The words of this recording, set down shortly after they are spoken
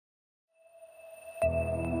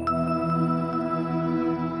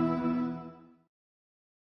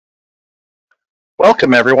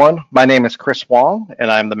Welcome, everyone. My name is Chris Wong,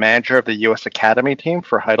 and I'm the manager of the U.S. Academy team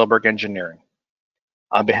for Heidelberg Engineering.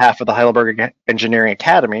 On behalf of the Heidelberg Engineering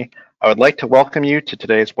Academy, I would like to welcome you to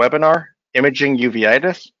today's webinar, Imaging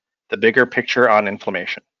Uveitis, the Bigger Picture on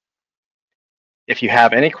Inflammation. If you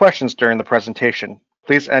have any questions during the presentation,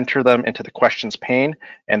 please enter them into the questions pane,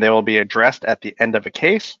 and they will be addressed at the end of a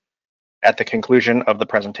case, at the conclusion of the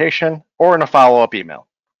presentation, or in a follow-up email.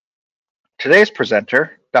 Today's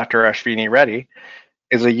presenter, Dr. Ashvini Reddy,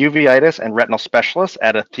 is a uveitis and retinal specialist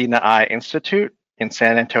at Athena Eye Institute in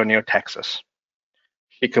San Antonio, Texas.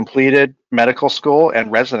 She completed medical school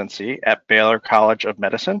and residency at Baylor College of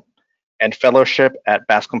Medicine and fellowship at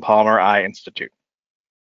Bascom Palmer Eye Institute.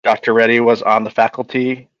 Dr. Reddy was on the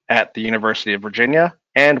faculty at the University of Virginia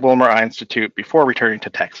and Wilmer Eye Institute before returning to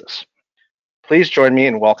Texas. Please join me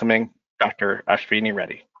in welcoming Dr. Ashvini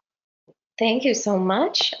Reddy. Thank you so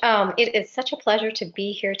much. It is such a pleasure to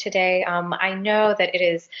be here today. I know that it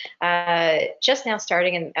is just now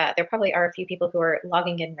starting, and there probably are a few people who are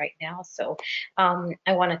logging in right now. So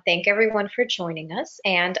I want to thank everyone for joining us.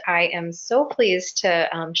 And I am so pleased to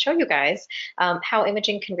show you guys how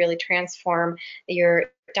imaging can really transform your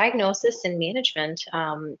diagnosis and management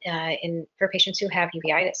for patients who have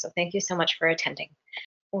uveitis. So thank you so much for attending.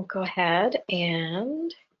 We'll go ahead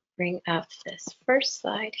and bring up this first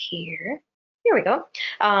slide here. Here we go.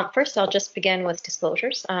 First, I'll just begin with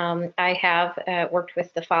disclosures. I have worked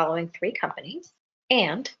with the following 3 companies,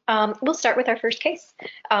 and we'll start with our first case.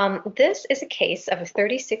 This is a case of a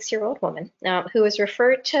 36-year-old woman who was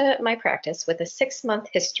referred to my practice with a 6-month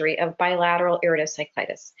history of bilateral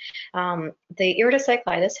iridocyclitis. The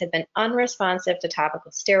iridocyclitis had been unresponsive to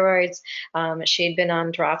topical steroids. She had been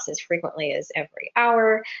on drops as frequently as every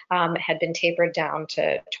hour, had been tapered down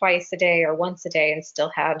to twice a day or once a day, and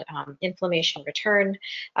still had inflammation return.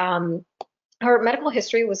 Her medical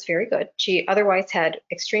history was very good. She otherwise had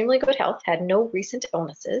extremely good health, had no recent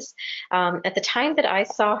illnesses. At the time that I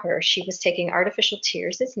saw her, she was taking artificial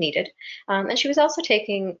tears as needed, and she was also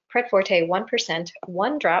taking Pred Forte 1%,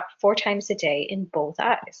 1 drop 4 times a day in both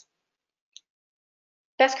eyes.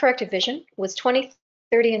 Best corrected vision was 20/30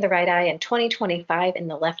 in the right eye and 20/25 in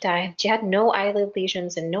the left eye. She had no eyelid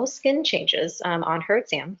lesions and no skin changes on her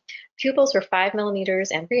exam. Pupils were 5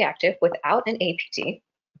 millimeters and reactive without an APT.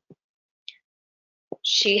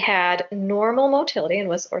 She had normal motility and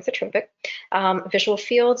was orthotropic. Visual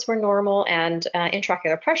fields were normal, and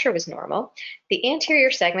intraocular pressure was normal. The anterior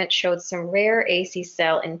segment showed some rare AC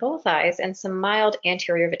cell in both eyes and some mild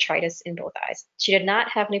anterior vitritis in both eyes. She did not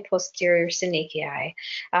have any posterior synechiae,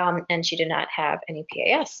 and she did not have any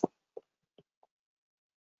PAS.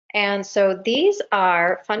 And so these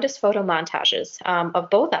are fundus photo montages of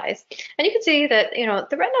both eyes. And you can see that,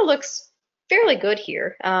 the retina looks fairly good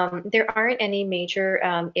here. There aren't any major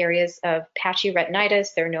areas of patchy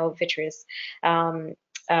retinitis. There are no vitreous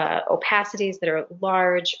opacities that are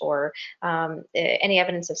large, or any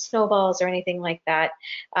evidence of snowballs or anything like that.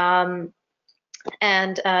 And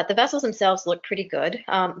the vessels themselves look pretty good.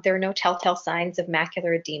 There are no telltale signs of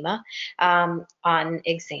macular edema on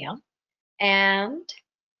exam. And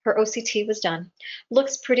her OCT was done.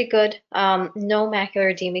 Looks pretty good. No macular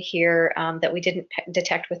edema here that we didn't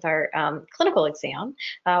detect with our clinical exam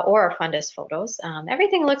or our fundus photos.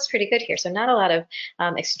 Everything looks pretty good here, so not a lot of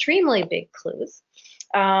extremely big clues.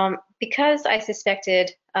 Because I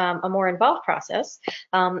suspected a more involved process,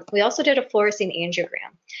 we also did a fluorescein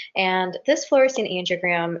angiogram. And this fluorescein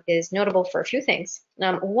angiogram is notable for a few things.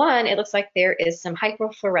 One, it looks like there is some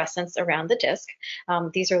hyperfluorescence around the disc.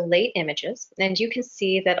 These are late images, and you can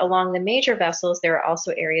see that along the major vessels, there are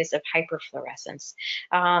also areas of hyperfluorescence,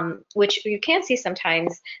 which you can see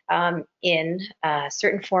sometimes in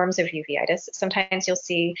certain forms of uveitis. Sometimes you'll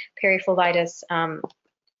see peripheral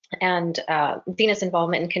and venous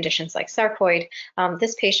involvement in conditions like sarcoid.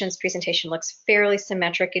 This patient's presentation looks fairly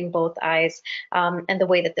symmetric in both eyes, and the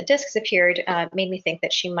way that the discs appeared made me think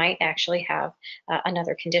that she might actually have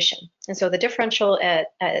another condition. And so the differential at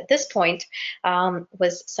this point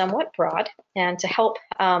was somewhat broad, and to help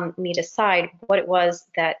me decide what it was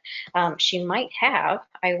that she might have,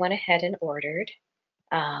 I went ahead and ordered,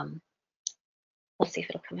 let's see if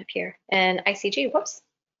it'll come up here, an ICG. Whoops,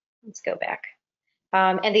 let's go back.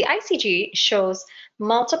 And the ICG shows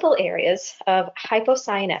multiple areas of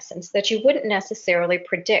hypocyanescence that you wouldn't necessarily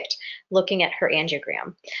predict looking at her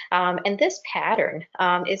angiogram. And this pattern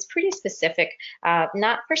is pretty specific,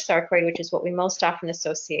 not for sarcoid, which is what we most often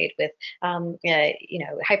associate with,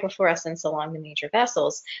 hyperfluorescence along the major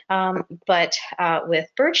vessels, but with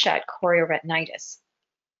birdshot chorioretinitis.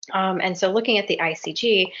 And so looking at the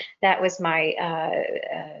ICG, that was my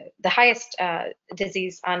the highest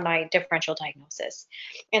disease on my differential diagnosis.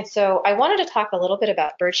 And so I wanted to talk a little bit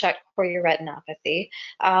about birdshot chorioretinopathy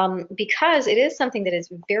because it is something that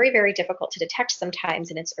is very, very difficult to detect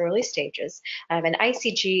sometimes in its early stages. And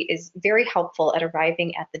ICG is very helpful at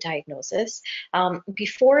arriving at the diagnosis.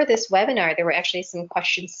 Before this webinar, there were actually some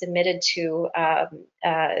questions submitted to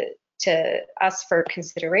us for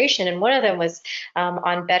consideration, and one of them was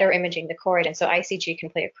on better imaging the choroid, and so ICG can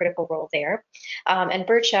play a critical role there. And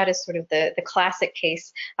birdshot is sort of the classic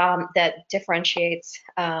case that differentiates,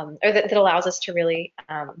 or that allows us to really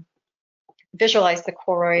visualize the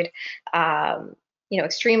choroid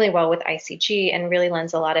extremely well with ICG, and really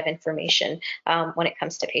lends a lot of information when it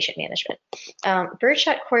comes to patient management.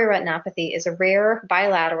 Birdshot chorioretinopathy is a rare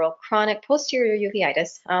bilateral chronic posterior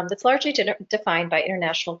uveitis that's largely defined by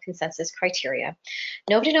international consensus criteria.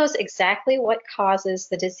 Nobody knows exactly what causes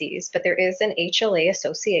the disease, but there is an HLA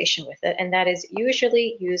association with it, and that is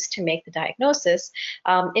usually used to make the diagnosis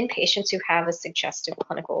in patients who have a suggestive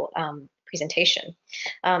clinical presentation.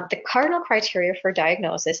 The cardinal criteria for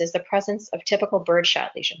diagnosis is the presence of typical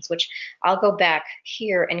birdshot lesions, which I'll go back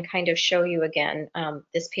here and kind of show you again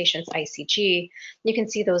this patient's ICG. You can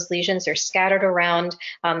see those lesions are scattered around.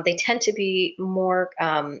 They tend to be more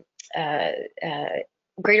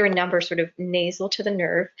greater in number sort of nasal to the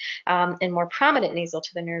nerve and more prominent nasal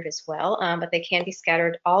to the nerve as well, but they can be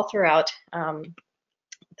scattered all throughout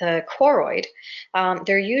the choroid.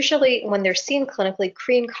 They're usually, when they're seen clinically,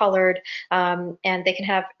 cream colored, and they can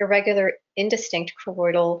have irregular, indistinct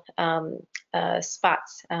choroidal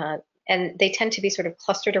spots. And they tend to be sort of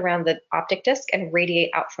clustered around the optic disc and radiate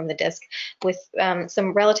out from the disc with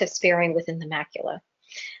some relative sparing within the macula.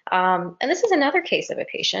 And this is another case of a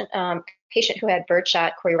patient who had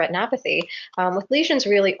birdshot chorioretinopathy with lesions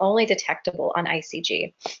really only detectable on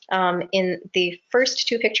ICG. In the first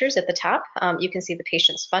two pictures at the top, you can see the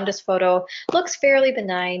patient's fundus photo. Looks fairly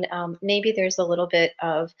benign. Maybe there's a little bit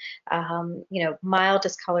of mild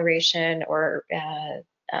discoloration or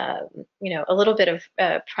a little bit of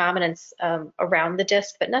prominence around the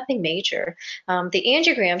disc, but nothing major. The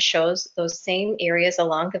angiogram shows those same areas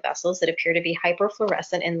along the vessels that appear to be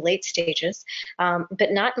hyperfluorescent in late stages,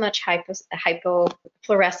 but not much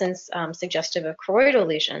hypofluorescence suggestive of choroidal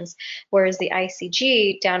lesions, whereas the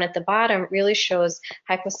ICG down at the bottom really shows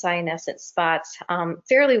hypocyanescent spots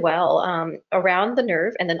fairly well around the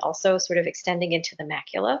nerve, and then also sort of extending into the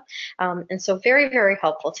macula. And so very, very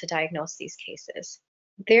helpful to diagnose these cases.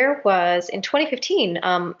 There was, in 2015,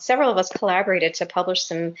 several of us collaborated to publish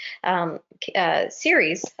some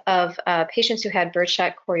series of patients who had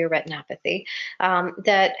birdshot chorioretinopathy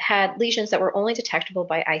that had lesions that were only detectable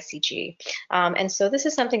by ICG. And so this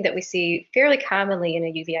is something that we see fairly commonly in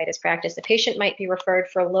a uveitis practice. The patient might be referred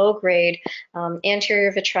for low-grade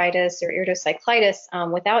anterior vitritis or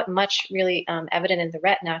iridocyclitis without much really evident in the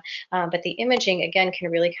retina, but the imaging, again,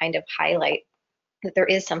 can really kind of highlight that there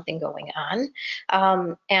is something going on.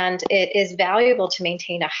 And it is valuable to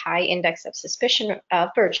maintain a high index of suspicion of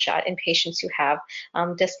birdshot in patients who have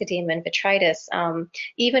disc edema and vitritis,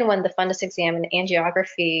 even when the fundus exam and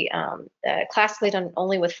angiography, classically done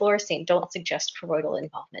only with fluorescein, don't suggest choroidal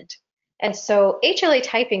involvement. And so HLA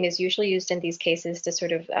typing is usually used in these cases to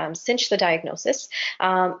sort of cinch the diagnosis.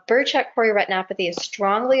 Birdshot chorioretinopathy is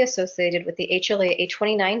strongly associated with the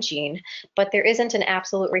HLA-A29 gene, but there isn't an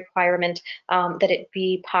absolute requirement that it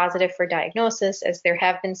be positive for diagnosis, as there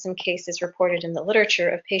have been some cases reported in the literature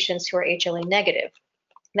of patients who are HLA negative.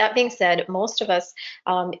 That being said, most of us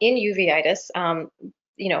in uveitis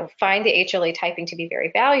find the HLA typing to be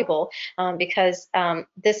very valuable because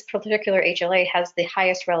this particular HLA has the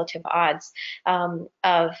highest relative odds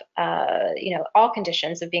of all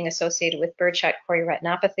conditions of being associated with birdshot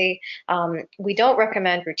chorioretinopathy. We don't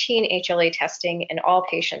recommend routine HLA testing in all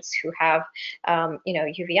patients who have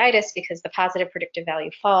uveitis because the positive predictive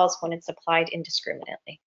value falls when it's applied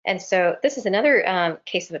indiscriminately. And so this is another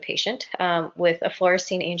case of a patient with a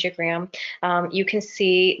fluorescein angiogram. You can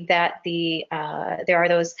see that there are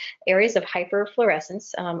those areas of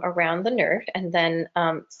hyperfluorescence around the nerve, and then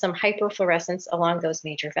some hyperfluorescence along those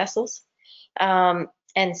major vessels. And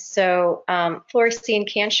so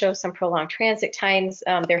fluorescein can show some prolonged transit times.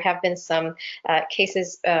 There have been some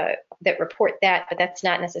cases that report that, but that's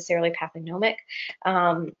not necessarily pathognomic.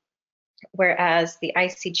 Whereas the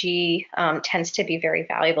ICG tends to be very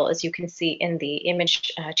valuable, as you can see in the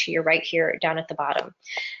image to your right here down at the bottom.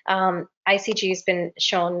 ICG has been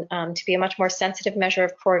shown to be a much more sensitive measure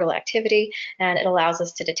of choroidal activity, and it allows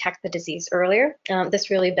us to detect the disease earlier. This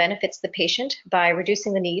really benefits the patient by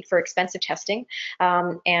reducing the need for expensive testing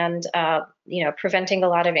and preventing a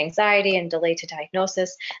lot of anxiety and delay to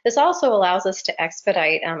diagnosis. This also allows us to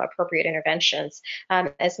expedite appropriate interventions.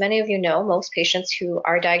 As many of you know, most patients who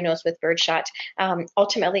are diagnosed with birdshot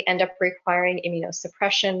ultimately end up requiring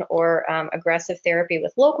immunosuppression or aggressive therapy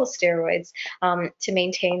with local steroids to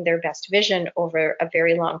maintain their best vision over a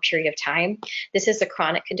very long period of time. This is a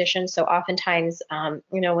chronic condition, so oftentimes,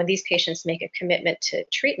 when these patients make a commitment to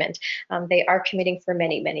treatment, they are committing for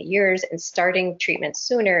many, many years, and starting treatment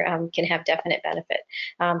sooner can have definite benefit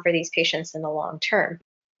for these patients in the long term.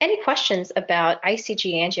 Any questions about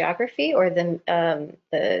ICG angiography or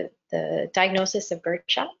the diagnosis of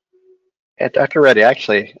birdshot? Yeah, Dr. Reddy,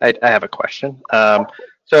 actually, I have a question.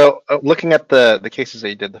 So looking at the cases that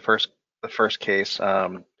you did, the first case,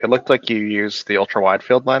 it looked like you used the ultra wide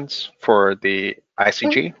field lens for the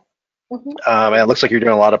ICG, and it looks like you're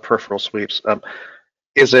doing a lot of peripheral sweeps. Do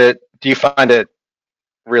you find it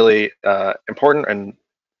really important and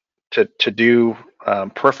to do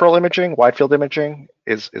peripheral imaging, wide field imaging?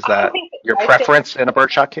 Is that your preference in a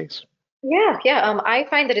birdshot case? Yeah. I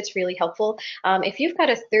find that it's really helpful. If you've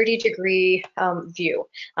got a 30-degree view,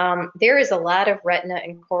 there is a lot of retina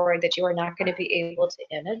and choroid that you are not going to be able to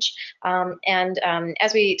image.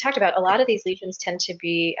 As we talked about, a lot of these lesions tend to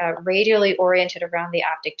be radially oriented around the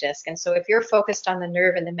optic disc. And so if you're focused on the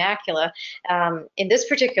nerve and the macula, in this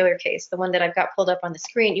particular case, the one that I've got pulled up on the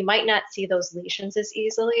screen, you might not see those lesions as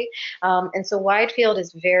easily. And so wide field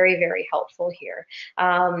is very, very helpful here.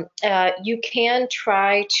 You can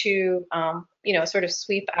try to sort of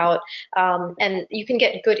sweep out, and you can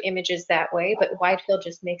get good images that way, but wide field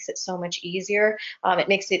just makes it so much easier. It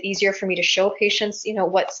makes it easier for me to show patients,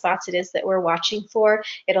 what spots it is that we're watching for.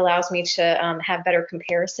 It allows me to have better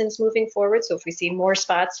comparisons moving forward. So if we see more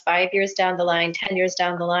spots 5 years down the line, 10 years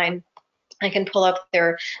down the line, I can pull up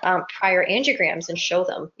their prior angiograms and show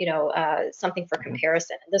them, something for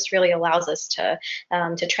comparison. And this really allows us to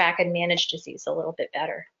track and manage disease a little bit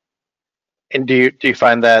better. And do you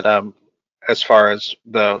find that as far as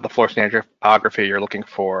the fluorescein angiography, you're looking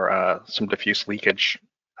for some diffuse leakage?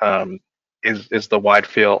 Is the wide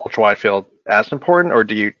field, ultra wide field, as important, or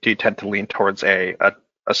do you tend to lean towards a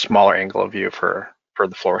smaller angle of view for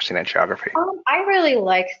the fluorescein angiography? I really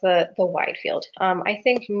like the wide field. I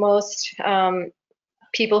think most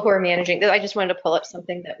people who are managing, I just wanted to pull up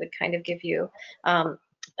something that would kind of give you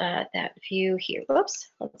that view here. Whoops,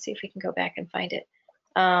 let's see if we can go back and find it.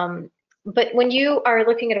 But when you are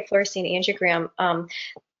looking at a fluorescein angiogram,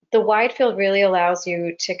 the wide field really allows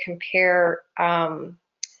you to compare,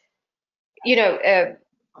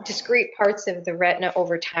 discrete parts of the retina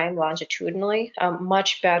over time longitudinally,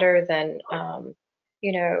 much better than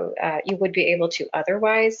you would be able to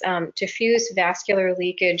otherwise. Diffuse vascular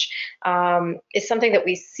leakage is something that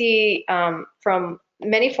we see from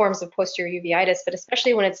many forms of posterior uveitis, but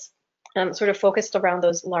especially when it's sort of focused around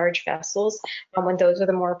those large vessels, when those are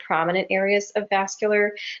the more prominent areas of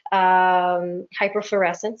vascular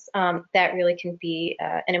hyperfluorescence, that really can be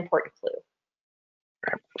an important clue.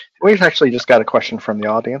 We've actually just got a question from the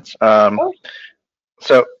audience.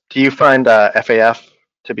 So do you find FAF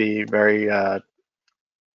to be very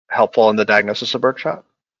helpful in the diagnosis of birdshot?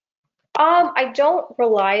 I don't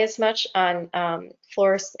rely as much on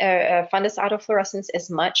fundus autofluorescence as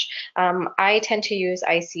much. I tend to use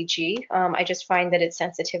ICG. I just find that its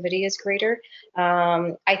sensitivity is greater.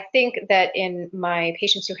 I think that in my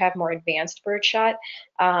patients who have more advanced birdshot,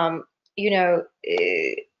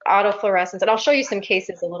 autofluorescence, and I'll show you some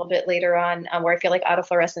cases a little bit later on where I feel like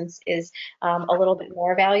autofluorescence is a little bit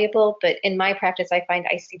more valuable. But in my practice, I find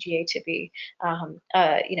ICGA to be,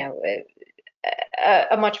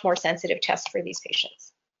 a much more sensitive test for these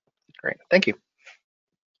patients. Great, thank you.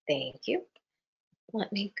 Thank you.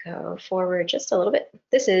 Let me go forward just a little bit.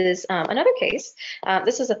 This is another case.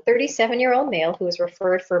 This is a 37-year-old male who was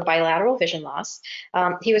referred for bilateral vision loss.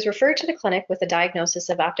 He was referred to the clinic with a diagnosis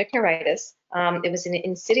of optic neuritis. It was an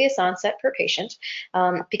insidious onset per patient.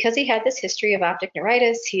 Because he had this history of optic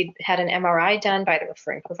neuritis, he'd had an MRI done by the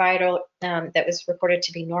referring provider that was reported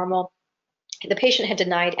to be normal. The patient had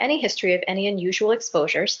denied any history of any unusual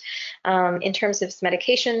exposures. In terms of his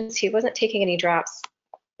medications, he wasn't taking any drops,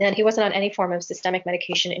 and he wasn't on any form of systemic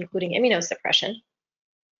medication, including immunosuppression.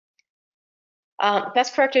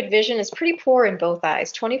 Best corrected vision is pretty poor in both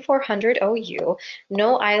eyes, 2400 OU,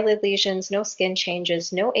 no eyelid lesions, no skin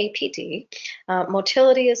changes, no APD.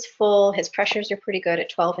 Motility is full, his pressures are pretty good at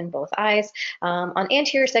 12 in both eyes. On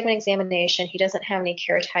anterior segment examination, he doesn't have any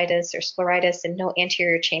keratitis or scleritis and no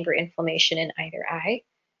anterior chamber inflammation in either eye.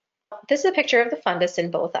 This is a picture of the fundus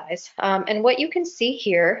in both eyes. And what you can see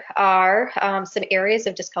here are some areas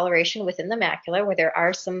of discoloration within the macula where there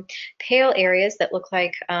are some pale areas that look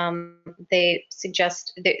like they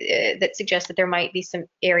suggest that there might be some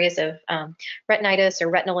areas of retinitis or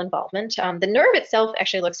retinal involvement. The nerve itself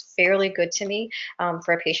actually looks fairly good to me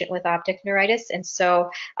for a patient with optic neuritis. And so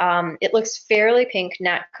it looks fairly pink,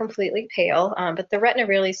 not completely pale, but the retina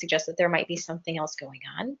really suggests that there might be something else going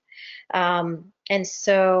on. And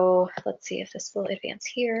so let's see if this will advance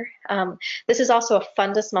here. This is also a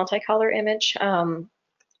fundus multicolor image.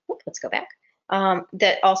 Let's go back.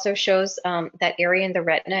 That also shows that area in the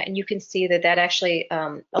retina, and you can see that that actually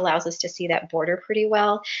allows us to see that border pretty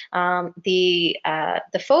well. The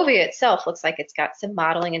fovea itself looks like it's got some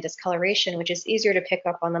mottling and discoloration, which is easier to pick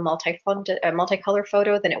up on the multicolor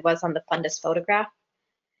photo than it was on the fundus photograph.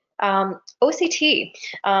 OCT,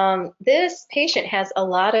 this patient has a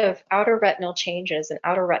lot of outer retinal changes and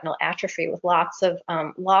outer retinal atrophy with lots of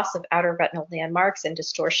loss of outer retinal landmarks and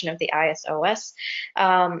distortion of the ISOS.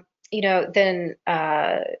 Then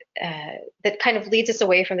that kind of leads us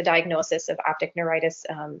away from the diagnosis of optic neuritis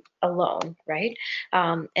alone, right?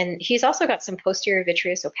 And he's also got some posterior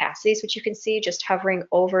vitreous opacities, which you can see just hovering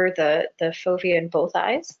over the fovea in both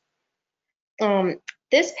eyes.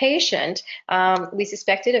 This patient, we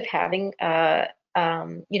suspected of having a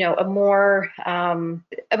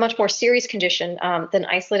much more serious condition than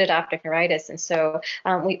isolated optic neuritis. And so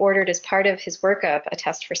we ordered as part of his workup a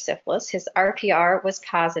test for syphilis. His RPR was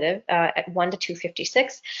positive at 1 to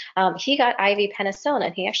 256. He got IV penicillin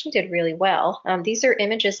and he actually did really well. These are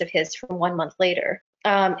images of his from 1 month later.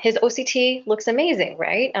 His OCT looks amazing,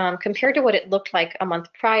 right? Compared to what it looked like a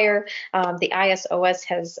month prior, the ISOS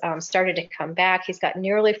has started to come back. He's got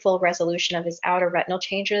nearly full resolution of his outer retinal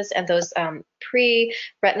changes, and those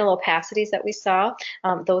pre-retinal opacities that we saw,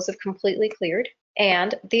 those have completely cleared.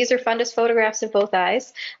 And these are fundus photographs of both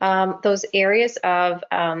eyes. Those areas of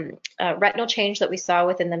retinal change that we saw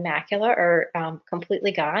within the macula are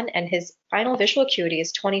completely gone, and his final visual acuity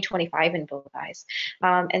is 20/25 in both eyes.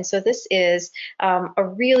 And so this is a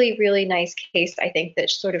really, really nice case, I think, that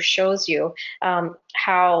sort of shows you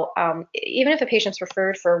how even if a patient's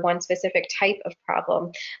referred for one specific type of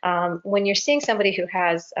problem, when you're seeing somebody who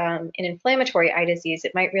has an inflammatory eye disease,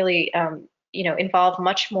 it might really involve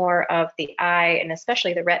much more of the eye and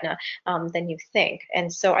especially the retina than you think.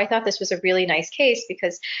 And so I thought this was a really nice case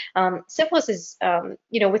because syphilis is,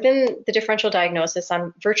 within the differential diagnosis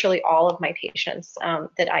on virtually all of my patients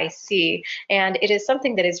that I see. And it is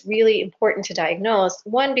something that is really important to diagnose,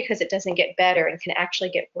 one, because it doesn't get better and can actually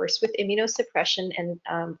get worse with immunosuppression and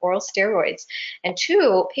oral steroids. And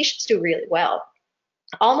two, patients do really well.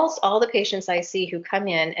 Almost all the patients I see who come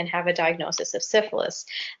in and have a diagnosis of syphilis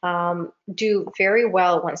do very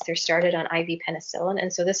well once they're started on IV penicillin.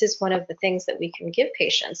 And so this is one of the things that we can give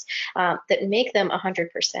patients that make them 100%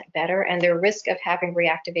 better, and their risk of having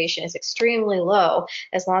reactivation is extremely low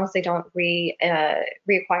as long as they don't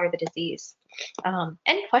reacquire the disease.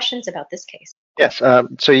 Any questions about this case? Yes.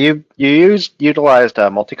 So you utilized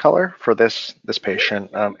multicolor for this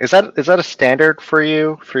patient. Is that a standard for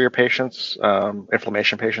your patients,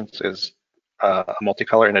 inflammation patients? Is a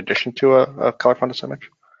multicolor in addition to a color fundus image?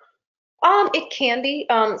 It can be.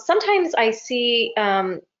 Sometimes I see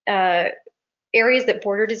areas that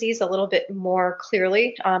border disease a little bit more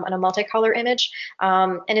clearly on a multicolor image.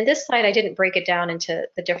 And in this slide, I didn't break it down into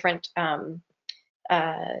the different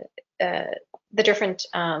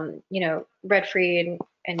red-free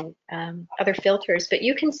and other filters, but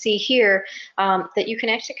you can see here that you can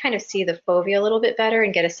actually kind of see the fovea a little bit better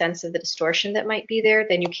and get a sense of the distortion that might be there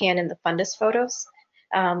than you can in the fundus photos.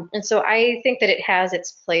 And so I think that it has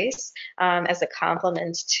its place as a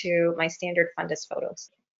complement to my standard fundus photos.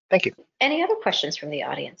 Thank you. Any other questions from the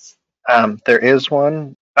audience? There is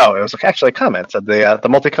one. Oh, it was actually a comment. Said the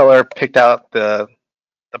multicolor picked out the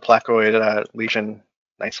placoid lesion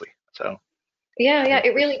nicely. So. Yeah,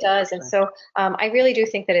 it really does. And so I really do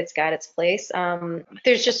think that it's got its place.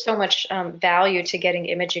 There's just so much value to getting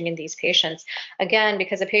imaging in these patients. Again,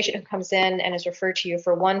 because a patient who comes in and is referred to you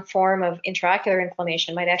for one form of intraocular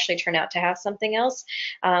inflammation might actually turn out to have something else.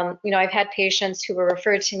 I've had patients who were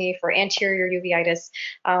referred to me for anterior uveitis,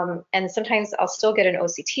 and sometimes I'll still get an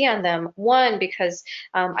OCT on them. One, because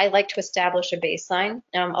I like to establish a baseline.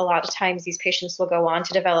 A lot of times these patients will go on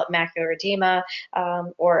to develop macular edema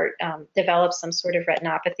or develop some sort of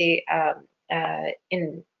retinopathy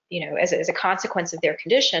in as a consequence of their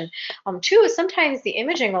condition. Two is sometimes the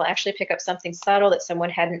imaging will actually pick up something subtle that someone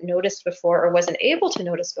hadn't noticed before or wasn't able to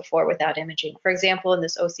notice before without imaging. For example, in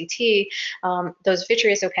this OCT, those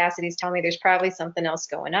vitreous opacities tell me there's probably something else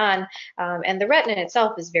going on, and the retina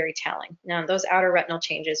itself is very telling. Now, those outer retinal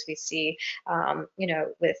changes we see,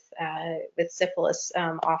 with syphilis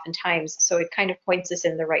oftentimes, so it kind of points us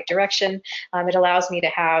in the right direction. It allows me to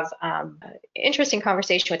have interesting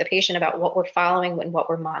conversation with the patient about what we're following and what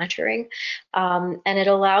we're monitoring. And it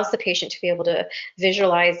allows the patient to be able to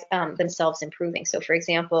visualize themselves improving. So for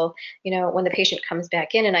example, when the patient comes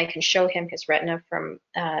back in and I can show him his retina from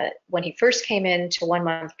when he first came in to 1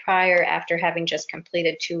 month prior after having just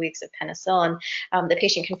completed 2 weeks of penicillin, the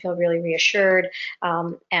patient can feel really reassured.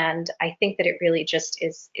 And I think that it really just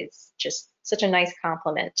is just such a nice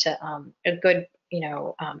compliment to a good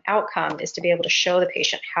outcome, is to be able to show the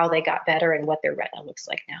patient how they got better and what their retina looks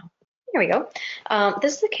like now. Here we go.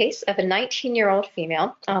 This is a case of a 19-year-old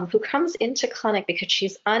female who comes into clinic because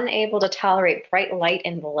she's unable to tolerate bright light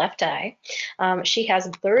in the left eye. She has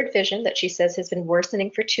blurred vision that she says has been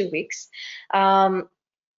worsening for 2 weeks. The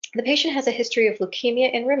patient has a history of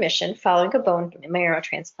leukemia in remission following a bone marrow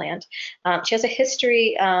transplant. She has a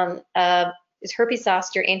history of herpes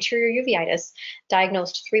zoster anterior uveitis,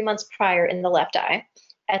 diagnosed 3 months prior in the left eye.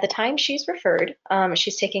 At the time she's referred,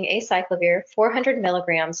 she's taking acyclovir 400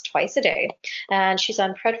 milligrams twice a day, and she's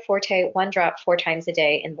on Pred Forte 1 drop 4 times a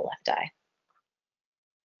day in the left eye.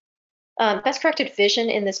 Best corrected vision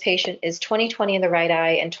in this patient is 20/20 in the right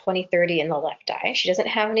eye and 20/30 in the left eye. She doesn't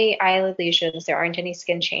have any eyelid lesions. There aren't any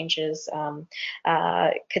skin changes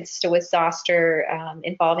consistent with zoster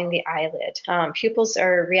involving the eyelid. Pupils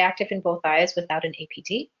are reactive in both eyes without an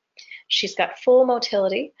APD. She's got full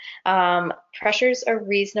motility. Pressures are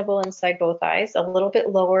reasonable inside both eyes, a little bit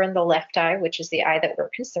lower in the left eye, which is the eye that we're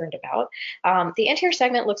concerned about. The anterior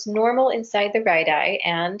segment looks normal inside the right eye,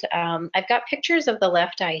 and I've got pictures of the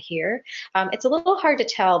left eye here. It's a little hard to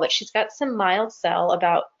tell, but she's got some mild cell,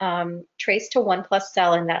 about traced to 1+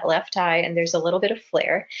 cell in that left eye, and there's a little bit of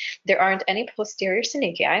flare. There aren't any posterior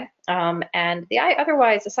synechiae, and the eye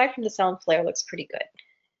otherwise, aside from the cell and flare, looks pretty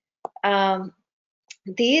good.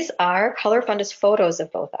 These are color fundus photos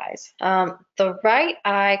of both eyes. The right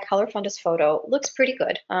eye color fundus photo looks pretty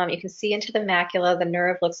good. You can see into the macula, the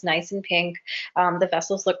nerve looks nice and pink. The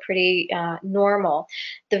vessels look pretty normal.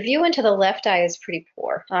 The view into the left eye is pretty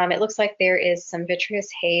poor. It looks like there is some vitreous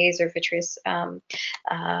haze or vitreous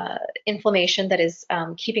inflammation that is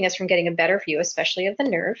keeping us from getting a better view, especially of the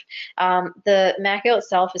nerve. The macula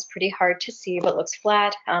itself is pretty hard to see, but looks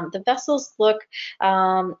flat. The vessels look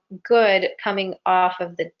good coming off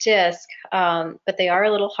of the disc, but they are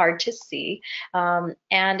a little hard to see.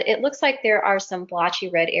 And it looks like there are some blotchy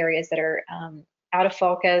red areas that are out of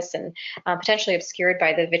focus and potentially obscured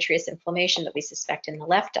by the vitreous inflammation that we suspect in the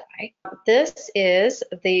left eye. This is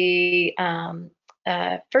the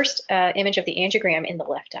first image of the angiogram in the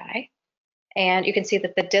left eye. And you can see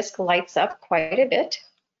that the disc lights up quite a bit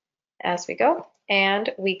as we go. And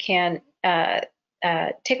we can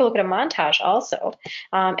take a look at a montage also,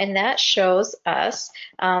 and that shows us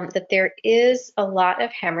that there is a lot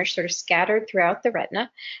of hemorrhage sort of scattered throughout the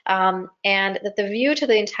retina, and that the view to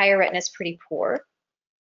the entire retina is pretty poor.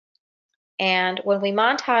 And when we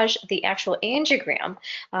montage the actual angiogram,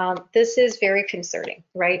 this is very concerning,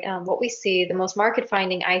 right? What we see, the most marked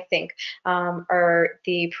finding, I think, are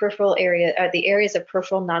the peripheral area, the areas of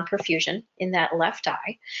peripheral non-perfusion in that left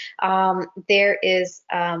eye. There is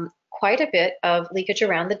quite a bit of leakage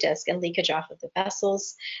around the disc and leakage off of the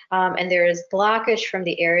vessels. And there is blockage from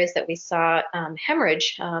the areas that we saw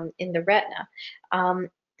hemorrhage in the retina.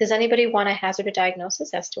 Does anybody want to hazard a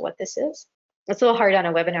diagnosis as to what this is? It's a little hard on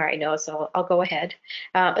a webinar, I know, so I'll go ahead.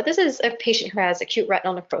 But this is a patient who has acute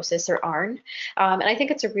retinal necrosis, or ARN. And I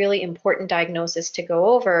think it's a really important diagnosis to go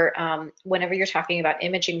over whenever you're talking about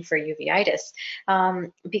imaging for uveitis,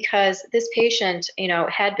 because this patient,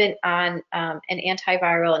 had been on an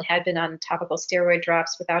antiviral and had been on topical steroid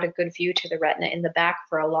drops without a good view to the retina in the back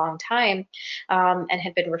for a long time, and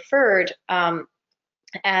had been referred.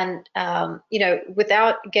 And,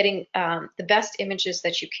 without getting the best images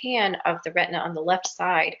that you can of the retina on the left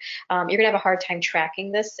side, you're going to have a hard time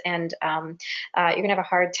tracking this, and you're going to have a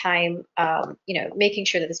hard time, making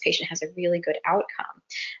sure that this patient has a really good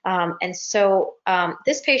outcome. And so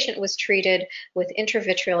this patient was treated with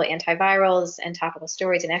intravitreal antivirals and topical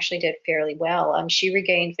steroids and actually did fairly well. She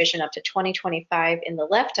regained vision up to 20/25 in the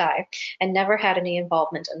left eye and never had any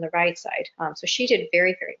involvement in the right side. So she did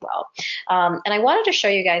very, very well. And I wanted to show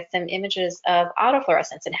you guys some images of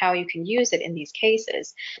autofluorescence and how you can use it in these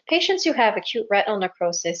cases. Patients who have acute retinal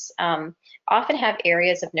necrosis often have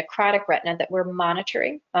areas of necrotic retina that we're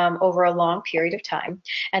monitoring over a long period of time,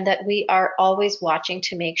 and that we are always watching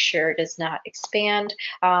to make sure it does not expand,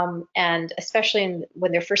 and especially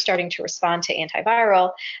when they're first starting to respond to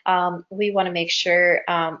antiviral, we want to make sure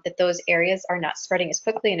that those areas are not spreading as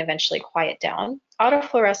quickly and eventually quiet down.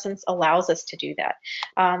 Autofluorescence allows us to do that.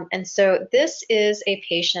 And so this is a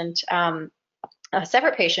patient, a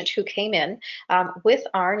separate patient who came in with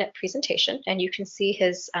our presentation, and you can see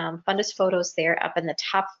his fundus photos there up in the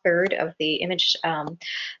top third of the image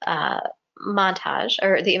montage,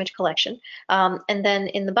 or the image collection. And then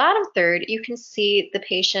in the bottom third, you can see the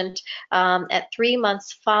patient at 3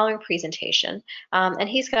 months following presentation. And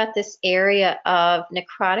he's got this area of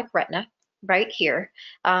necrotic retina right here,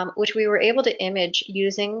 which we were able to image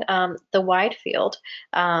using the wide field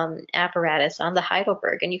apparatus on the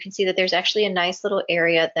Heidelberg. And you can see that there's actually a nice little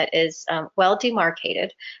area that is well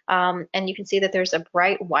demarcated. And you can see that there's a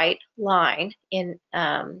bright white line in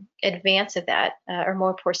advance of that, or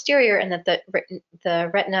more posterior, and that the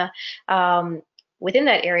retina within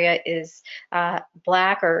that area is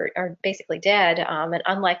black or basically dead and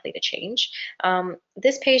unlikely to change.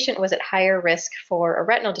 This patient was at higher risk for a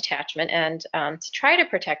retinal detachment, and to try to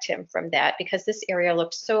protect him from that, because this area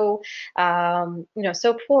looked so,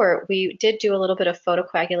 so poor, we did do a little bit of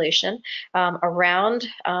photocoagulation around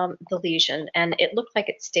the lesion, and it looked like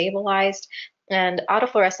it stabilized. And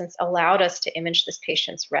autofluorescence allowed us to image this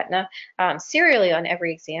patient's retina serially on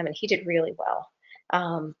every exam, and he did really well.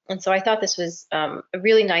 And so I thought this was a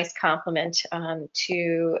really nice complement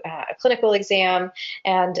to a clinical exam.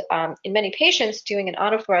 And in many patients, doing an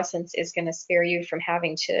autofluorescence is going to spare you from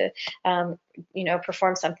having to,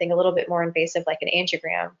 perform something a little bit more invasive like an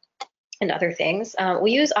angiogram and other things.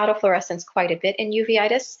 We use autofluorescence quite a bit in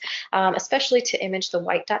uveitis, especially to image the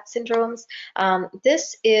white dot syndromes.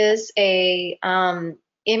 This is a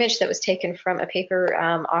image that was taken from a paper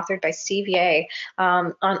authored by CVA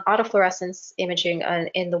on autofluorescence imaging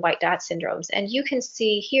in the white dot syndromes. And you can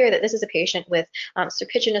see here that this is a patient with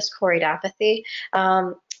serpiginous chorioretinopathy.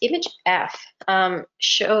 Image F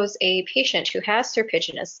shows a patient who has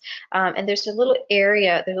serpiginous, and there's a little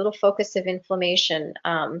area, the little focus of inflammation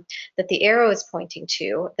that the arrow is pointing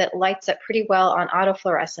to that lights up pretty well on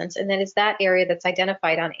autofluorescence, and then is that area that's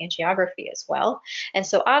identified on angiography as well. And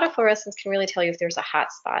so autofluorescence can really tell you if there's a hot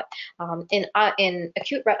spot. In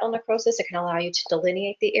acute retinal necrosis, it can allow you to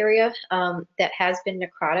delineate the area that has been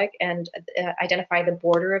necrotic and identify the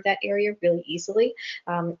border of that area really easily,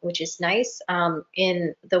 which is nice.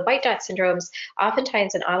 In the white dot syndromes,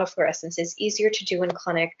 oftentimes an autofluorescence is easier to do in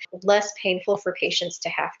clinic, less painful for patients to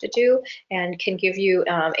have to do, and can give you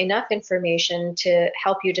enough information to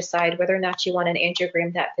help you decide whether or not you want an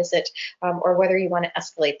angiogram that visit, or whether you want to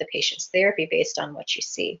escalate the patient's therapy based on what you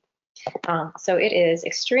see. So it is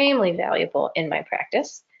extremely valuable in my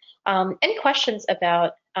practice. Any questions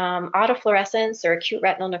about autofluorescence or acute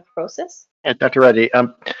retinal necrosis? Yeah, Dr. Reddy,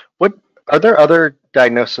 are there other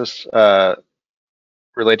diagnoses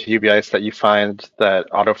related to uveitis that you find that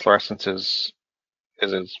autofluorescence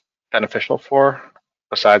is beneficial for,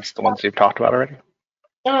 besides the ones you've talked about already?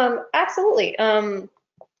 Absolutely.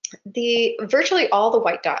 Virtually all the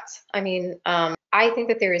white dots. I mean, I think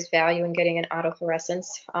that there is value in getting an autofluorescence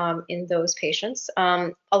in those patients.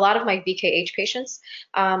 A lot of my VKH patients,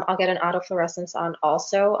 I'll get an autofluorescence on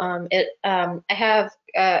also. I have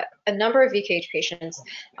a number of VKH patients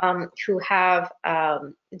who have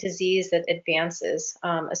disease that advances,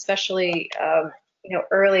 especially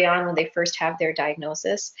early on when they first have their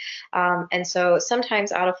diagnosis. And so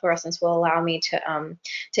sometimes autofluorescence will allow me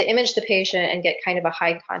to image the patient and get kind of a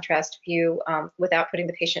high contrast view without putting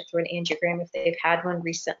the patient through an angiogram if they've had one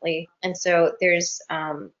recently. And so there's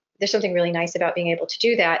something really nice about being able to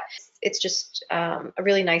do that. It's just a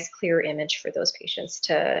really nice, clear image for those patients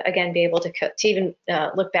to, again, be able to even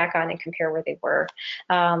look back on and compare where they were,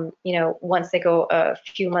 once they go a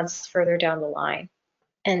few months further down the line.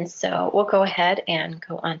 And so we'll go ahead and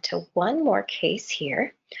go on to one more case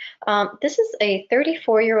here. This is a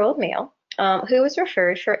 34-year-old male who was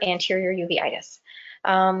referred for anterior uveitis.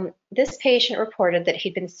 This patient reported that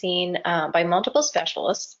he'd been seen by multiple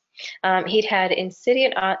specialists. He'd had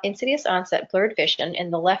insidious onset blurred vision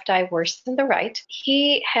in the left eye worse than the right.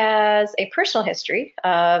 He has a personal history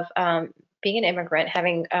of being an immigrant,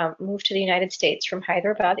 having moved to the United States from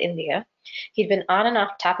Hyderabad, India. He'd been on and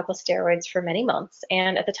off topical steroids for many months,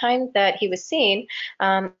 and at the time that he was seen,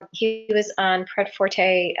 he was on Pred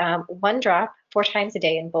Forte 1 drop 4 times a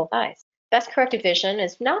day in both eyes. Best corrected vision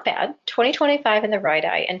is not bad, 20/25 in the right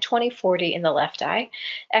eye and 20/40 in the left eye.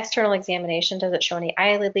 External examination doesn't show any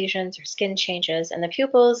eyelid lesions or skin changes, and the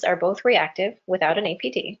pupils are both reactive without an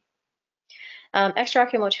APD.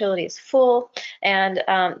 Extraocular motility is full, and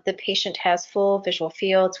the patient has full visual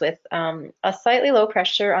fields with a slightly low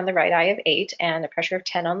pressure on the right eye of 8 and a pressure of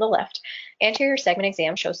 10 on the left. Anterior segment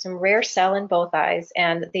exam shows some rare cell in both eyes,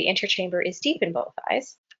 and the interchamber is deep in both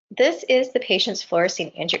eyes. This is the patient's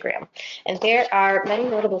fluorescein angiogram, and there are many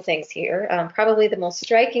notable things here. Probably the most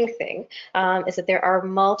striking thing is that there are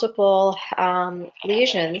multiple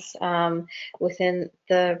lesions within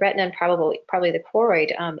the retina and probably the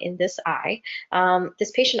choroid in this eye.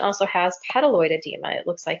 This patient also has petaloid edema, it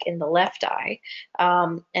looks like, in the left eye,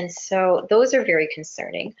 and so those are very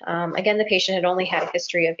concerning. Again, the patient had only had a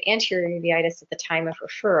history of anterior uveitis at the time of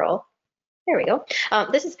referral. There we go.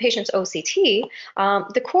 This is the patient's OCT.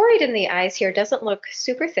 The choroid in the eyes here doesn't look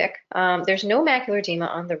super thick. There's no macular edema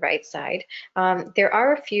on the right side. There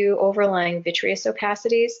are a few overlying vitreous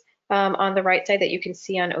opacities on the right side that you can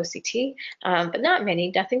see on OCT, but not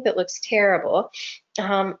many, nothing that looks terrible.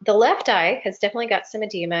 The left eye has definitely got some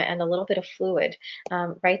edema and a little bit of fluid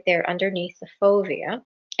right there underneath the fovea.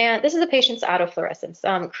 And this is the patient's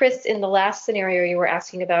autofluorescence. Chris, in the last scenario, you were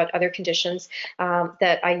asking about other conditions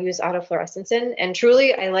that I use autofluorescence in, and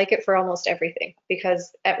truly, I like it for almost everything,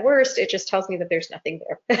 because at worst, it just tells me that there's nothing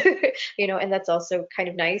there, and that's also kind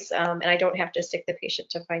of nice, and I don't have to stick the patient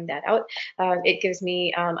to find that out. It gives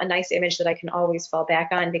me a nice image that I can always fall back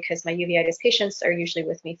on, because my uveitis patients are usually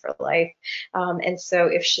with me for life, and so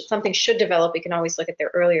if something should develop, we can always look at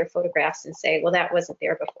their earlier photographs and say, well, that wasn't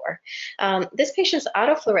there before. This patient's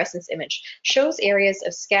autofluorescence image shows areas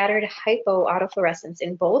of scattered hypoautofluorescence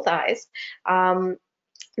in both eyes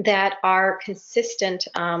that are consistent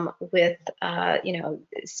with,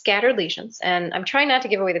 scattered lesions. And I'm trying not to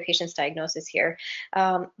give away the patient's diagnosis here.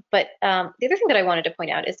 But the other thing that I wanted to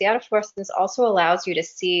point out is the autofluorescence also allows you to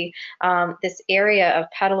see this area of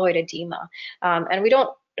petaloid edema. And we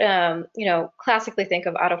don't classically think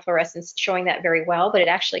of autofluorescence showing that very well, but it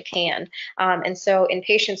actually can. And so in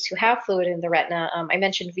patients who have fluid in the retina, I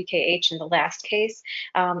mentioned VKH in the last case,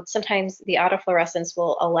 sometimes the autofluorescence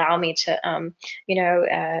will allow me to,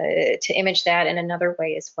 to image that in another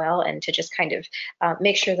way as well, and to just kind of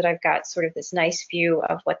make sure that I've got sort of this nice view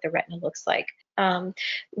of what the retina looks like.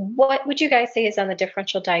 What would you guys say is on the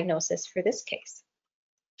differential diagnosis for this case?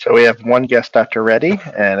 So we have one guess, Dr. Reddy,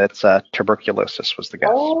 and it's tuberculosis was the guess.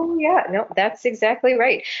 Oh, yeah, no, that's exactly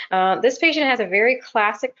right. This patient has a very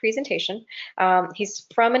classic presentation. He's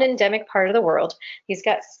from an endemic part of the world. He's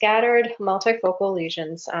got scattered multifocal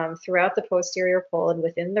lesions throughout the posterior pole and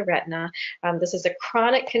within the retina. This is a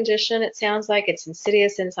chronic condition, it sounds like. It's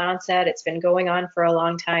insidious since onset. It's been going on for a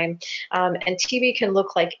long time. And TB can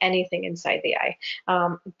look like anything inside the eye.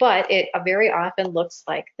 But it very often looks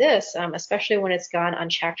like this, especially when it's gone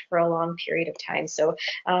unchecked for a long period of time. So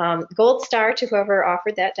gold star to whoever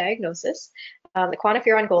offered that diagnosis. The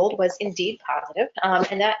quantiferon gold was indeed positive,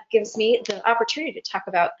 and that gives me the opportunity to talk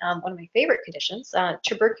about one of my favorite conditions,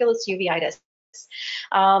 tuberculous uveitis.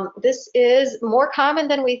 This is more common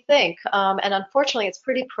than we think, and unfortunately it's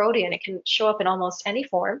pretty protean. It can show up in almost any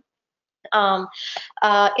form.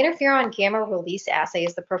 Interferon gamma release assay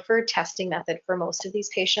is the preferred testing method for most of these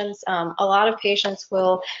patients. A lot of patients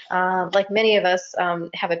will, like many of us,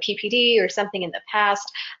 have a PPD or something in the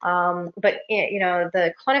past, but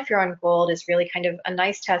the quantiferon gold is really kind of a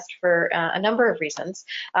nice test for a number of reasons.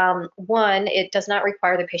 One, it does not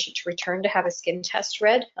require the patient to return to have a skin test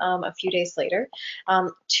read a few days later.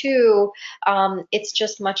 Two, it's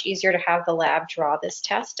just much easier to have the lab draw this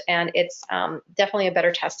test, and it's definitely a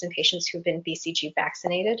better test in patients who've been BCG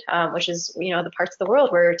vaccinated, which is, the parts of the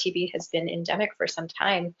world where TB has been endemic for some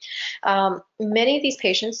time. Many of these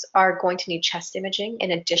patients are going to need chest imaging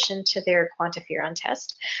in addition to their quantiferon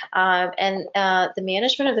test. And the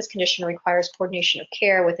management of this condition requires coordination of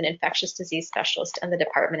care with an infectious disease specialist and the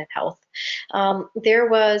Department of Health. There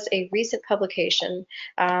was a recent publication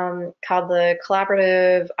called the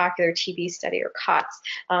Collaborative Ocular TB Study, or COTS,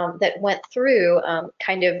 that went through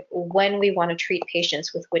kind of when we want to treat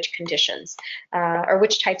patients with which conditions or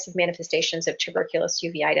which types of manifestations of tuberculous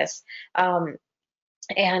uveitis.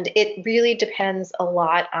 And it really depends a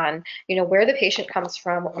lot on, where the patient comes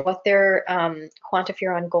from, what their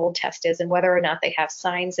quantiferon gold test is, and whether or not they have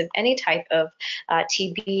signs of any type of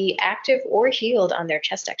TB, active or healed, on their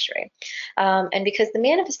chest x-ray. And because the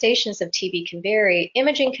manifestations of TB can vary,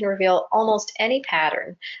 imaging can reveal almost any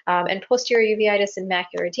pattern. And posterior uveitis and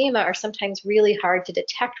macular edema are sometimes really hard to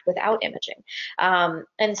detect without imaging.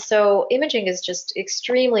 And so imaging is just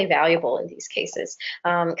extremely valuable in these cases,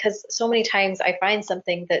 because so many times I find something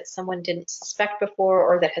that someone didn't suspect before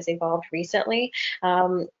or that has evolved recently.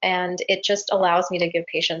 And it just allows me to give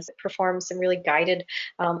patients, perform some really guided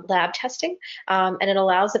lab testing. And it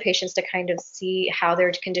allows the patients to kind of see how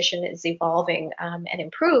their condition is evolving and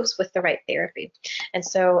improves with the right therapy. And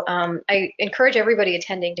so I encourage everybody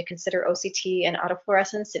attending to consider OCT and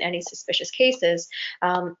autofluorescence in any suspicious cases,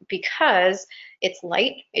 because it's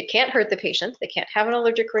light. It can't hurt the patient. They can't have an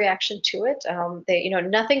allergic reaction to it.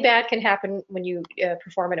 Nothing bad can happen when you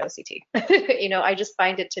perform an OCT. I just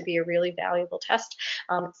find it to be a really valuable test.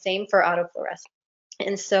 Same for autofluorescence.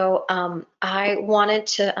 And so I wanted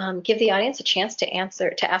to give the audience a chance to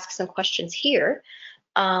ask some questions here.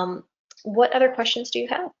 What other questions do you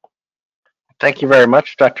have? Thank you very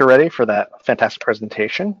much, Dr. Reddy, for that fantastic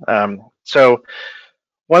presentation. So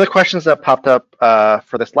one of the questions that popped up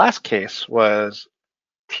for this last case was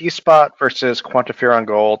T-spot versus quantiferon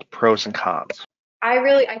gold, pros and cons.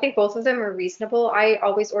 I think both of them are reasonable. I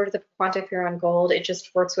always order the quantiferon gold. It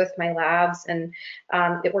just works with my labs, and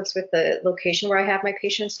it works with the location where I have my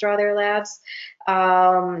patients draw their labs.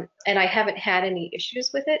 And I haven't had any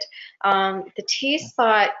issues with it. The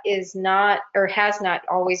T-spot is not, or has not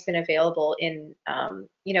always been available in,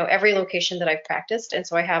 every location that I've practiced, and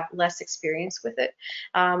so I have less experience with it.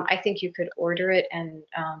 I think you could order it and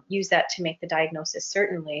use that to make the diagnosis,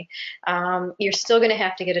 certainly. You're still going to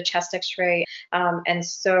have to get a chest x-ray, and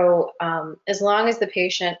so as long as the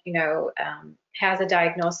patient, has a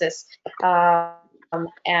diagnosis,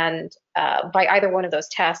 and by either one of those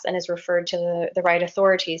tests, and is referred to the right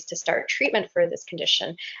authorities to start treatment for this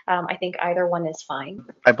condition, I think either one is fine.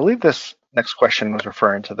 I believe this next question was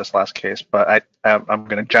referring to this last case, but I'm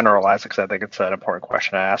going to generalize it because I think it's an important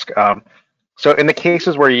question to ask. So in the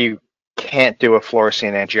cases where you can't do a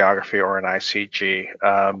fluorescein angiography or an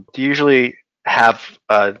ICG, do you usually have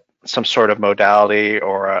some sort of modality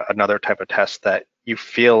or another type of test that you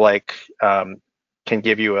feel like can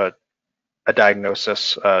give you a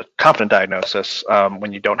diagnosis, confident diagnosis,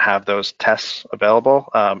 when you don't have those tests available?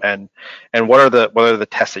 And what are the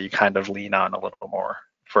tests that you kind of lean on a little more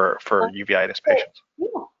for uveitis patients?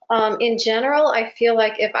 In general, I feel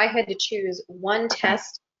like if I had to choose one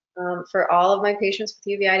test for all of my patients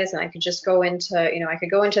with uveitis, and I could just go into, I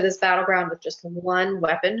could go into this battleground with just one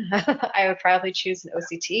weapon, I would probably choose an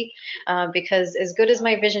OCT, because as good as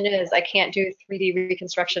my vision is, I can't do 3D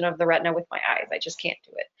reconstruction of the retina with my eyes. I just can't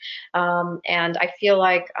do it. And I feel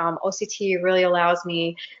like OCT really allows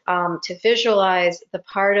me to visualize the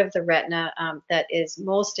part of the retina that is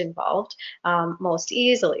most involved most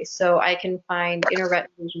easily. So I can find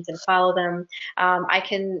interretinal lesions and follow them. I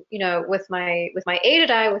can, with my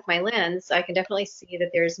aided eye, with my lens, I can definitely see that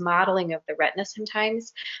there's modeling of the retina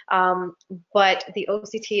sometimes, but the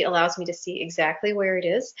OCT allows me to see exactly where it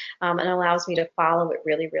is, and allows me to follow it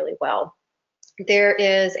really, really well. There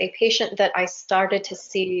is a patient that I started to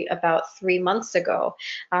see about 3 months ago,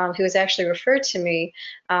 who was actually referred to me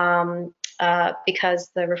because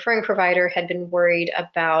the referring provider had been worried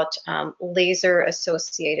about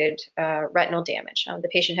laser-associated retinal damage. The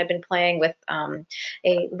patient had been playing with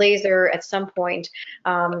a laser at some point,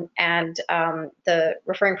 and the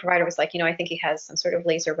referring provider was like, I think he has some sort of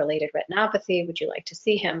laser-related retinopathy. Would you like to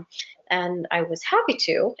see him? And I was happy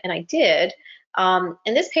to, and I did. And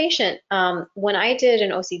this patient, when I did an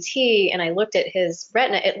OCT and I looked at his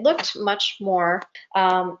retina, it looked much more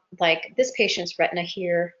like this patient's retina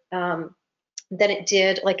here than it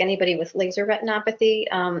did like anybody with laser retinopathy.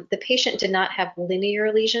 The patient did not have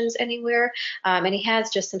linear lesions anywhere, and he has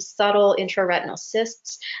just some subtle intraretinal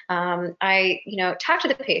cysts. I, talked to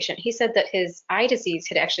the patient. He said that his eye disease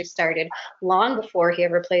had actually started long before he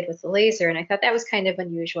ever played with the laser, and I thought that was kind of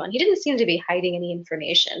unusual. And he didn't seem to be hiding any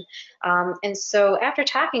information. And so after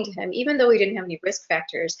talking to him, even though he didn't have any risk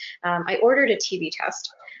factors, I ordered a TB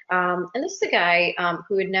test. And this is a guy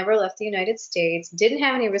who had never left the United States, didn't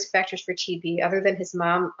have any risk factors for TB other than his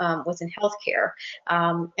mom was in healthcare.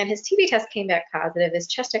 And his TB test came back positive. His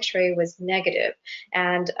chest x-ray was negative.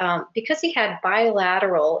 And because he had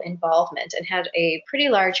bilateral involvement and had a pretty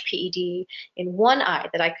large PED in one eye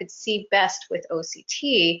that I could see best with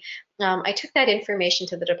OCT, I took that information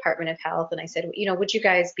to the Department of Health and I said, you know, would you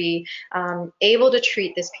guys be able to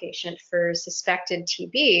treat this patient for suspected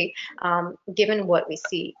TB, given what we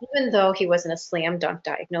see, even though he wasn't a slam dunk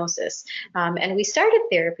diagnosis? And we started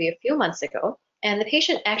therapy a few months ago. And the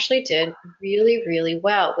patient actually did really, really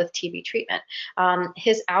well with TB treatment.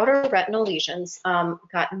 His outer retinal lesions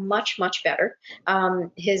got much, much better.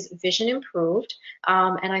 His vision improved.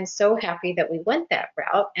 And I'm so happy that we went that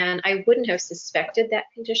route. And I wouldn't have suspected that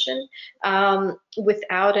condition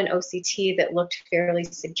without an OCT that looked fairly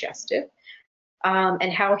suggestive.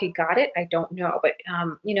 And how he got it, I don't know. But,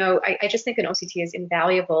 you know, I just think an OCT is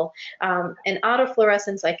invaluable. An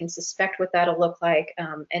autofluorescence, I can suspect what that'll look like.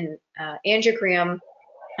 An angiogram,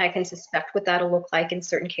 I can suspect what that'll look like in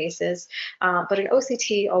certain cases. But an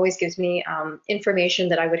OCT always gives me information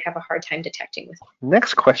that I would have a hard time detecting with.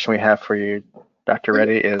 Next question we have for you, Dr.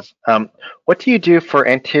 Reddy, is what do you do for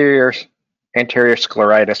anterior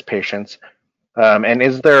scleritis patients? And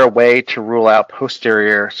is there a way to rule out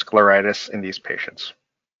posterior scleritis in these patients?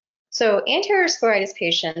 So anterior scleritis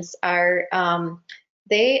patients are,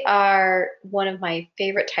 they are one of my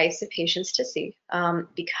favorite types of patients to see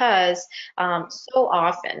because so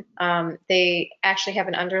often they actually have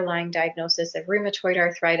an underlying diagnosis of rheumatoid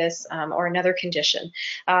arthritis or another condition.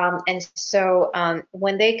 And so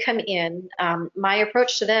when they come in, my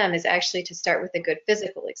approach to them is actually to start with a good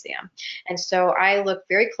physical exam. And so I look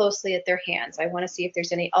very closely at their hands. I want to see if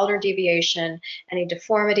there's any ulnar deviation, any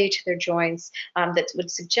deformity to their joints that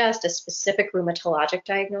would suggest a specific rheumatologic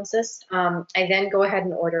diagnosis. I then go ahead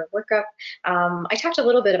and order a workup. I talked a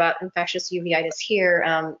little bit about infectious uveitis here,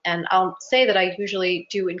 and I'll say that I usually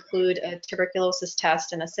do include a tuberculosis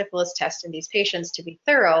test and a syphilis test in these patients to be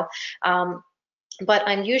thorough. But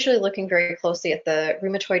I'm usually looking very closely at the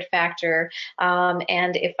rheumatoid factor,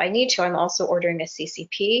 and if I need to, I'm also ordering a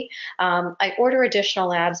CCP. I order additional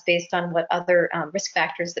labs based on what other risk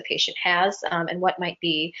factors the patient has and what might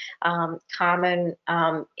be common,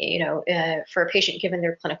 you know, for a patient given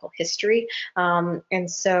their clinical history.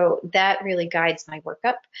 And so that really guides my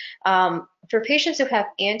workup. For patients who have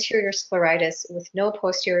anterior scleritis with no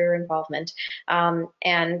posterior involvement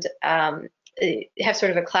and have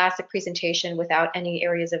sort of a classic presentation without any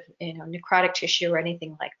areas of, you know, necrotic tissue or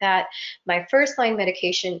anything like that, my first line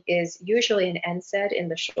medication is usually an NSAID in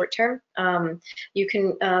the short term. You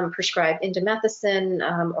can prescribe indomethacin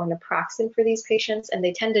or naproxen for these patients, and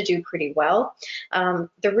they tend to do pretty well.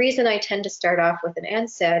 The reason I tend to start off with an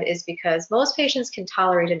NSAID is because most patients can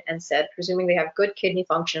tolerate an NSAID, presuming they have good kidney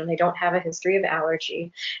function, they don't have a history of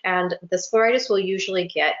allergy, and the scleritis will usually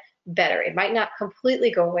get better. It might not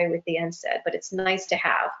completely go away with the NSAID, but it's nice to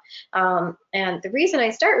have. And the reason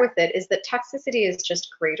I start with it is that toxicity is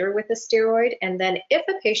just greater with a steroid. And then if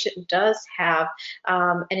a patient does have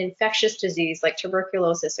an infectious disease like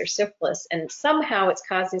tuberculosis or syphilis, and somehow it's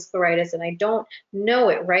causing scleritis and I don't know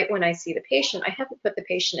it right when I see the patient, I have to put the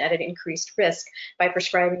patient at an increased risk by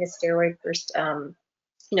prescribing a steroid first, you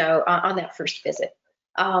know, on that first visit.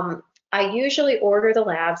 I usually order the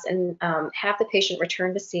labs and have the patient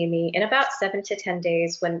return to see me in about 7 to 10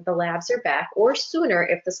 days when the labs are back, or sooner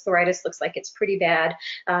if the scleritis looks like it's pretty bad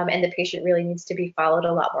and the patient really needs to be followed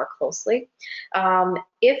a lot more closely.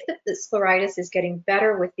 If the scleritis is getting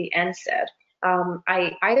better with the NSAID,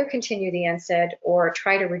 I either continue the NSAID or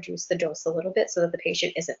try to reduce the dose a little bit so that the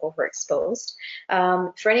patient isn't overexposed.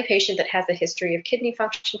 For any patient that has a history of kidney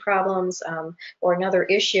function problems or another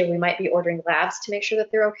issue, we might be ordering labs to make sure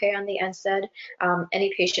that they're okay on the NSAID.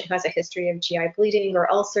 Any patient who has a history of GI bleeding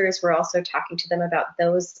or ulcers, we're also talking to them about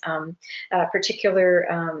those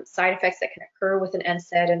particular side effects that can occur with an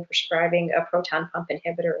NSAID and prescribing a proton pump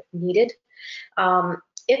inhibitor if needed.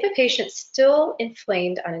 If a patient's still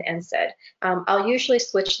inflamed on an NSAID, I'll usually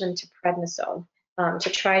switch them to prednisone to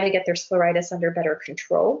try to get their scleritis under better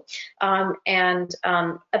control. About 50%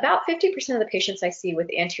 of the patients I see with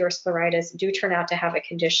anterior scleritis do turn out to have a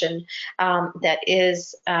condition that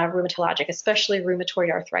is rheumatologic, especially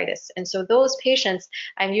rheumatoid arthritis. And so those patients,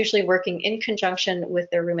 I'm usually working in conjunction with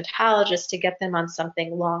their rheumatologist to get them on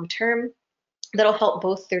something long-term that'll help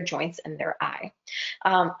both their joints and their eye.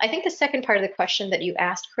 I think the second part of the question that you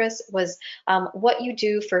asked, Chris, was what you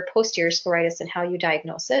do for posterior scleritis and how you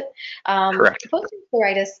diagnose it. Correct. Posterior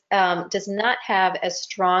scleritis does not have as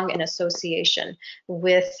strong an association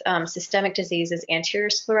with systemic disease as anterior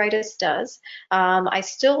scleritis does. I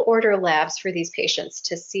still order labs for these patients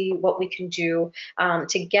to see what we can do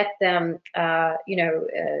to get them, you know,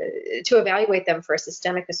 to evaluate them for a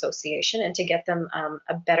systemic association and to get them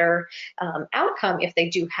a better outcome if they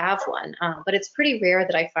do have one, but it's pretty rare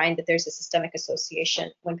that I find that there's a systemic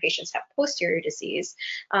association when patients have posterior disease.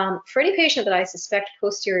 For any patient that I suspect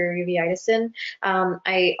posterior uveitis in,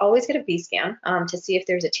 I always get a B scan to see if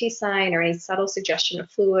there's a T sign or any subtle suggestion of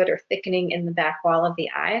fluid or thickening in the back wall of the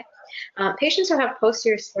eye. Patients who have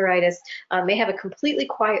posterior scleritis may have a completely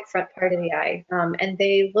quiet front part of the eye, and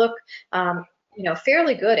they look,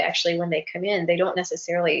 fairly good actually when they come in. They don't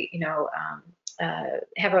necessarily,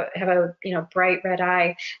 have a bright red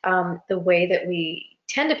eye the way that we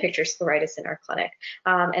tend to picture scleritis in our clinic.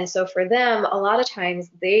 And so for them, a lot of times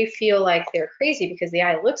they feel like they're crazy because the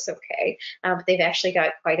eye looks okay, but they've actually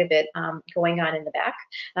got quite a bit going on in the back.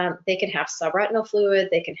 They can have subretinal fluid,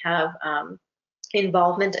 they can have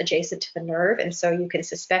involvement adjacent to the nerve, and so you can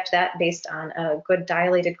suspect that based on a good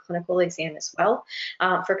dilated clinical exam as well.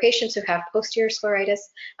 For patients who have posterior scleritis,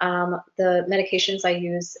 the medications I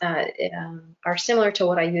use are similar to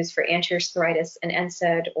what I use for anterior scleritis, an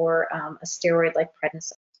NSAID or a steroid like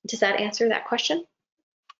prednisone. Does that answer that question?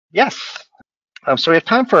 Yes. So we have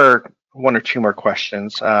time for one or two more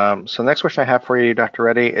questions. So the next question I have for you, Dr.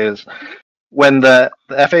 Reddy, is when the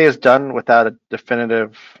FA is done without a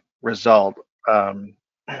definitive result,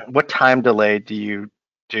 what time delay do you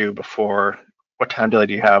have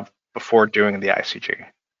before doing the ICG?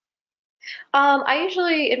 I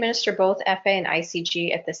usually administer both FA and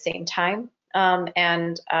ICG at the same time,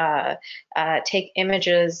 and take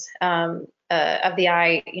images of the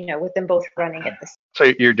eye, with them both running at the same time.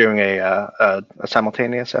 So you're doing a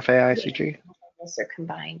simultaneous FA ICG? Those are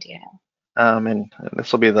combined, yeah. And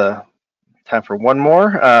this will be the time for one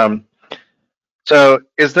more. So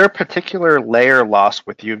is there a particular layer lost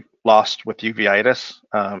with uveitis?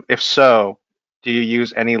 If so, do you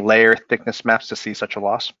use any layer thickness maps to see such a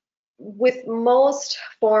loss? With most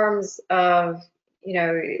forms of,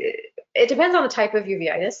 it depends on the type of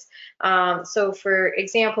uveitis. So for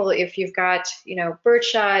example, if you've got,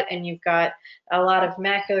 birdshot and you've got a lot of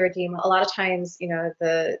macular edema, a lot of times,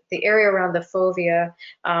 the area around the fovea,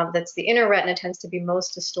 that's the inner retina, tends to be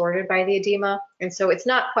most distorted by the edema. And so it's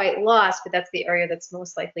not quite lost, but that's the area that's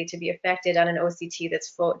most likely to be affected on an OCT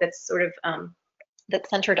that's sort of that's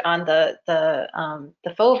centered on the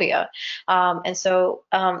fovea. And so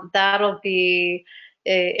that'll be,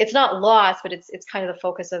 it's not lost, but it's kind of the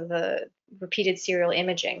focus of the repeated serial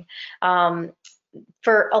imaging.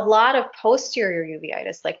 For a lot of posterior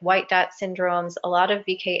uveitis, like white dot syndromes, a lot of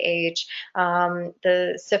VKH,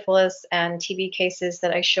 the syphilis and TB cases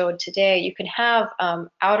that I showed today, you can have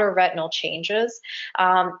outer retinal changes.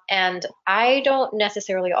 And I don't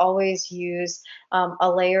necessarily always use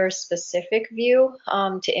a layer-specific view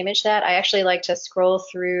to image that. I actually like to scroll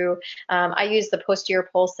through. I use the posterior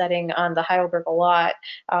pole setting on the Heidelberg a lot,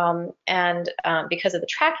 and because of the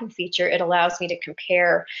tracking feature, it allows me to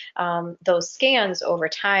compare those scans over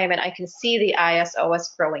time, and I can see the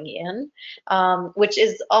ISOS growing in, which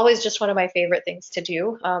is always just one of my favorite things to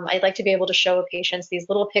do. I'd like to be able to show patients these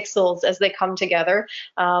little pixels as they come together.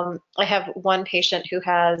 I have one patient who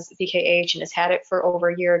has VKH and has had it for over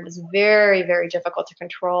a year. It was very, very difficult to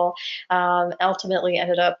control. Ultimately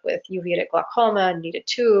ended up with uveitic glaucoma, needed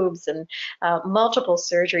tubes and multiple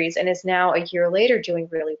surgeries, and is now a year later doing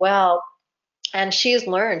really well. And she's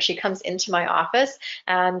learned, she comes into my office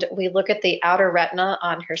and we look at the outer retina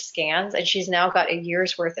on her scans, and she's now got a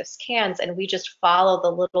year's worth of scans, and we just follow the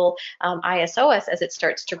little ISOS as it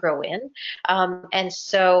starts to grow in. And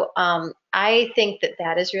so I think that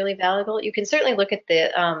that is really valuable. You can certainly look at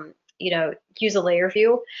the, use a layer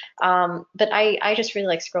view, but I just really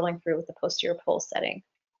like scrolling through with the posterior pole setting.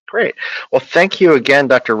 Great. Well, thank you again,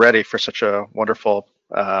 Dr. Reddy, for such a wonderful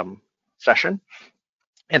session.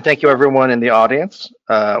 And thank you, everyone in the audience.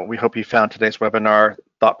 We hope you found today's webinar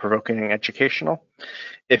thought-provoking and educational.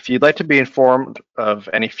 If you'd like to be informed of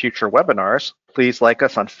any future webinars, please like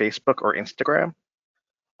us on Facebook or Instagram.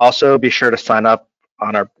 Also, be sure to sign up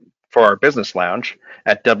for our business lounge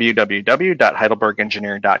at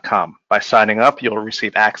www.heidelbergengineering.com. By signing up, you'll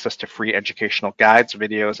receive access to free educational guides,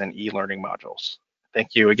 videos, and e-learning modules.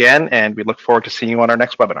 Thank you again, and we look forward to seeing you on our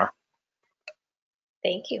next webinar.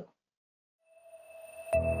 Thank you.